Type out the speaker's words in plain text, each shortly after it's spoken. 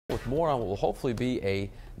With more on what will hopefully be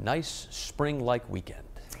a nice spring-like weekend.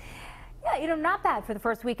 Yeah, not bad for the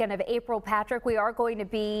first weekend of April, Patrick. We are going to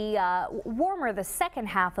be warmer the second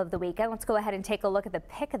half of the weekend. Let's go ahead and take a look at the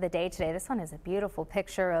pick of the day today. This one is a beautiful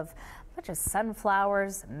picture of a bunch of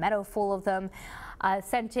sunflowers, a meadow full of them,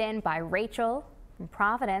 sent in by Rachel from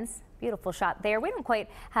Providence. Beautiful shot there. We don't quite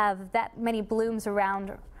have that many blooms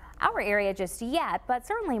around our area just yet, but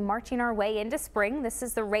certainly marching our way into spring. This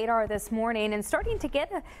is the radar this morning and starting to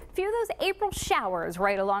get a few of those April showers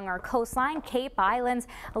right along our coastline. Cape Islands,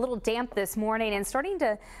 a little damp this morning and starting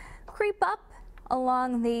to creep up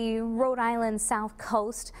along the Rhode Island south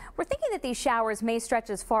coast. We're thinking that these showers may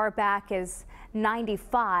stretch as far back as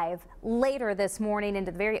 95 later this morning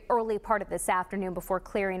into the very early part of this afternoon before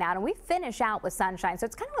clearing out, and we finish out with sunshine, so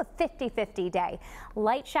it's kind of a 50-50 day.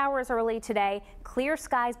 Light showers early today, clear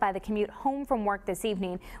skies by the commute home from work this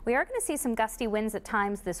evening. We are going to see some gusty winds at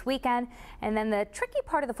times this weekend, and then the tricky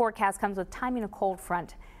part of the forecast comes with timing a cold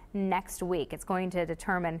front next week. It's going to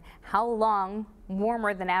determine how long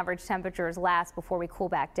warmer than average temperatures last before we cool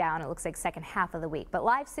back down. It looks like second half of the week. But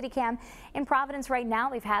live city cam in Providence right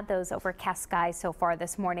now, we've had those overcast skies so far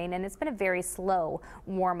this morning, and it's been a very slow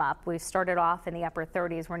warm up. We've started off in the upper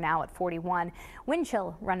 30s. We're now at 41. Wind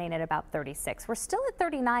chill running at about 36. We're still at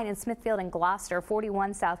 39 in Smithfield and Gloucester,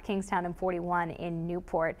 41 South Kingstown, and 41 in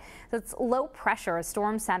Newport. So it's low pressure, a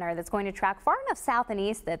storm center that's going to track far enough south and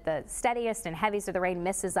east that the steadiest and heaviest of the rain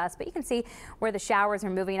misses us. But you can see where the showers are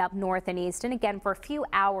moving up north and east. And again, for a few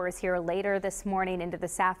hours here later this morning into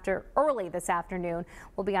early this afternoon,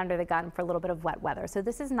 we'll be under the gun for a little bit of wet weather. So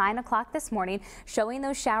this is 9 o'clock this morning, showing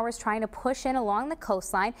those showers trying to push in along the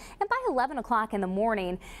coastline. And by 11 o'clock in the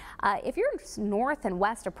morning, if you're north and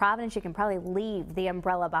west of Providence, you can probably leave the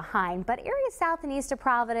umbrella behind. But areas south and east of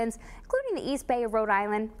Providence, including the East Bay of Rhode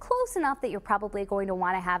Island, close enough that you're probably going to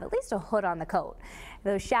want to have at least a hood on the coat.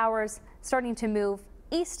 Those showers starting to move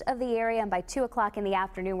east of the area, and by 2 o'clock in the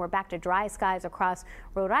afternoon, we're back to dry skies across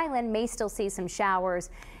Rhode Island. May still see some showers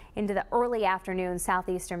into the early afternoon,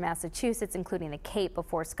 southeastern Massachusetts, including the Cape,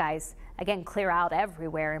 before skies again clear out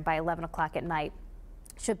everywhere. And by 11 o'clock at night,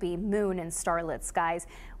 should be moon and starlit skies.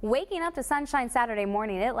 Waking up to sunshine Saturday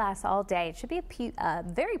morning. It lasts all day. It should be a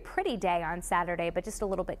very pretty day on Saturday, but just a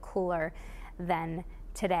little bit cooler than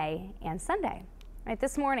today and Sunday. Right,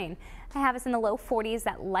 this morning, I have us in the low 40s,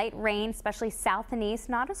 that light rain, especially south and east.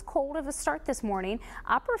 Not as cold of a start this morning.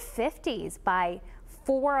 Upper 50s by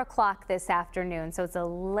 4 o'clock this afternoon. So it's a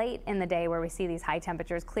late in the day where we see these high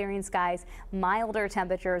temperatures, clearing skies, milder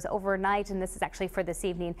temperatures overnight. And this is actually for this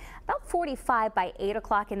evening, about 45 by 8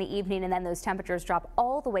 o'clock in the evening. And then those temperatures drop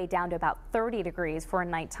all the way down to about 30 degrees for a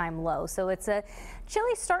nighttime low. So it's a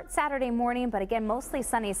chilly start Saturday morning, but again, mostly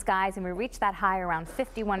sunny skies. And we reach that high around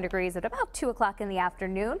 51 degrees at about 2 o'clock in the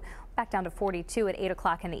afternoon. Back down to 42 at 8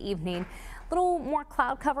 o'clock in the evening. A little more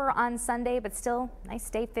cloud cover on Sunday, but still nice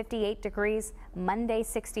day, 58 degrees. Monday,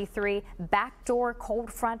 63. Backdoor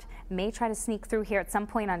cold front may try to sneak through here at some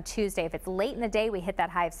point on Tuesday. If it's late in the day, we hit that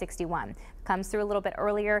high of 61. Comes through a little bit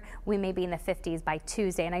earlier, we may be in the 50s by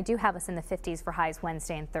Tuesday. And I do have us in the 50s for highs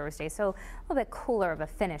Wednesday and Thursday. So a little bit cooler of a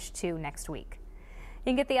finish to next week.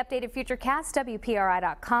 You can get the updated futurecast,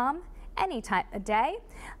 WPRI.com, any time of day.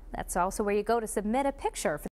 That's also where you go to submit a picture for